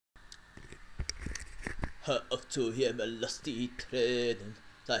Hör auf zu jammern, lass die Tränen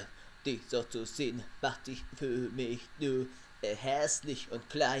sein. Dich so zu sehen, macht dich für mich nur hässlich und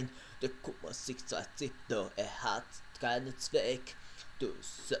klein. Der Kummer sich zwar sieht, doch er hat keinen Zweck.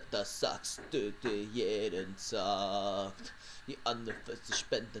 Das sagst du dir jeden Tag. Die anderen 40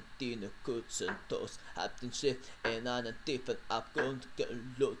 Spenden, die nur kurzen Toast. Hab den Schiff in einen tiefen Abgrund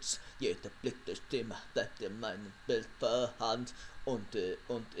gelutzt. Jeder Blick durch Thema bleibt in meinem Bild verhandt. Und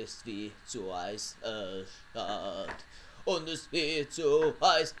ist wie zu Eis erstarrt. Und ist wie zu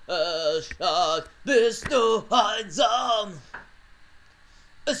Eis erstarrt. Bist du einsam?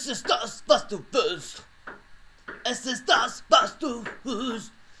 Es ist das, was du willst. Es ist das, was du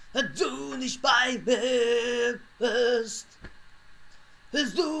fühlst, wenn du nicht bei mir bist.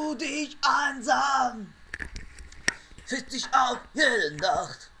 Fühlst du dich einsam? Fick dich auf jede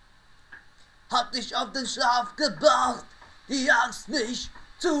Nacht. Hab dich auf den Schlaf gebracht. Die Angst, mich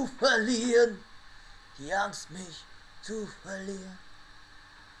zu verlieren. Die Angst, mich zu verlieren.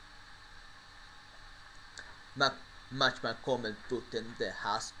 Manchmal kommen wütende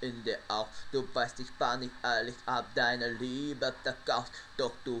Hass in dir auf. Du weißt, ich war nicht ehrlich, hab deine Liebe verkauft.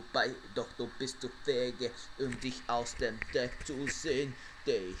 Doch du bist zu fähig, um dich aus dem Dreck zu sehen,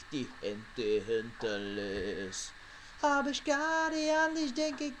 der ich die Hände hinterließ. Hab ich gerade an dich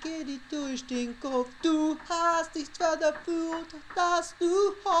denke, geh dir durch den Kopf. Du hast dich zwar dafür, dass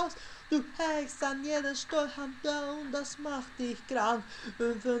du hast. Du hängst an jeder Steuerhand da und das macht dich krank.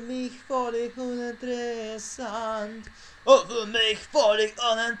 Und für mich völlig uninteressant. Und für mich völlig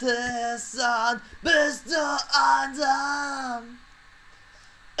uninteressant. Bist du einsam?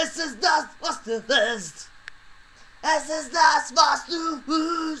 Es ist das, was du willst. Es ist das, was du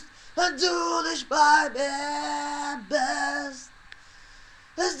fühlst, wenn du nicht bei mir bist.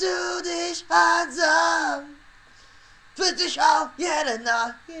 Bist du dich einsam? Fühlt dich auf jede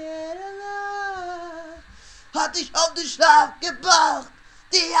Nacht, hat dich auf den Schlaf gebracht,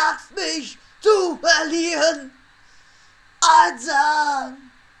 die Angst, mich zu verlieren.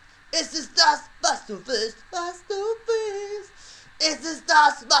 Einsam, ist es das, was du willst, Ist es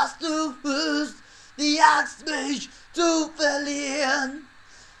das, was du fühlst, die Angst, mich zu verlieren.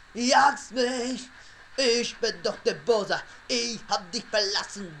 Die Angst, mich. Ich bin doch der Bose, ich hab dich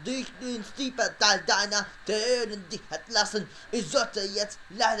verlassen, dich ins tiefe Tal deiner Tränen dich hat lassen. Ich sollte jetzt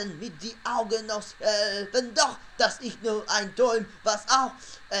leiden, mit die Augen aushelfen, doch dass ich nur ein Träum, was auch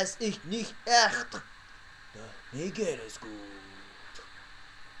es ist nicht echt. Doch mir geht es gut.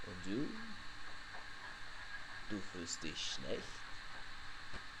 Und du? Du fühlst dich schlecht?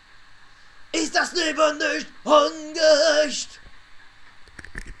 Ist das Leben nicht ungerecht?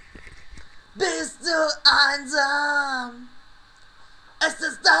 Bist du einsam? Es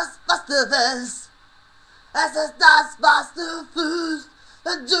ist das, was du willst. Es ist das, was du fühlst,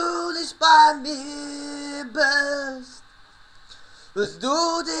 wenn du nicht bei mir bist. Bist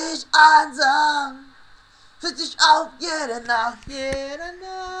du dich einsam? Fühlst dich auf jede Nacht,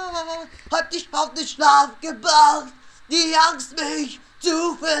 hat dich auf den Schlaf gebracht, die Angst, mich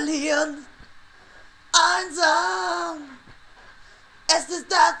zu verlieren. Einsam. Es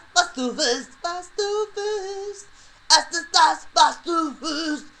ist das, was du willst, Es ist das, was du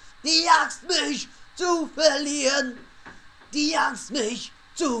fühlst, die Angst, mich zu verlieren. Die Angst, mich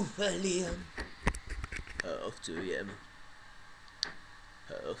zu verlieren. Hör auf zu jammern.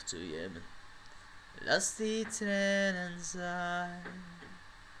 Hör auf zu jammern. Lass die Tränen sein.